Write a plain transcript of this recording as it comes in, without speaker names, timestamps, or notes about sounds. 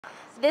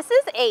This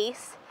is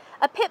Ace,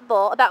 a pit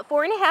bull about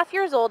 4.5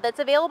 years old that's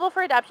available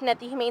for adoption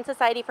at the Humane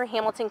Society for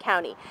Hamilton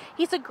County.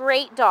 He's a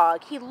great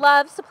dog. He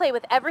loves to play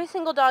with every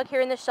single dog here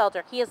in the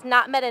shelter. He has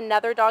not met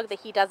another dog that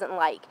he doesn't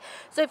like.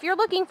 So if you're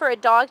looking for a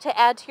dog to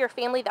add to your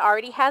family that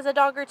already has a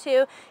dog or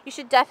two, you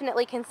should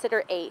definitely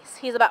consider Ace.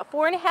 He's about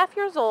 4.5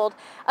 years old,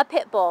 a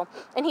pit bull,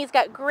 and he's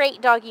got great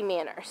doggy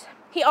manners.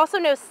 He also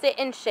knows sit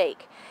and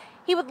shake.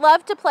 He would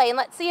love to play, and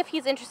let's see if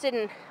he's interested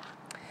in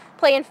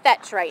playing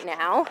fetch right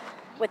now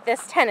with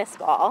this tennis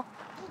ball.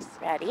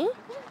 Ready?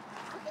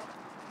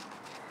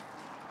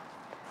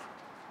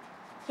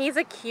 He's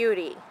a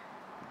cutie.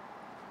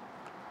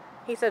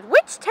 He said,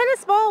 "Which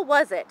tennis ball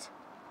was it?"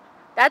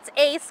 That's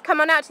Ace.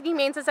 Come on out to the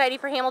Humane Society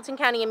for Hamilton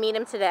County and meet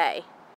him today.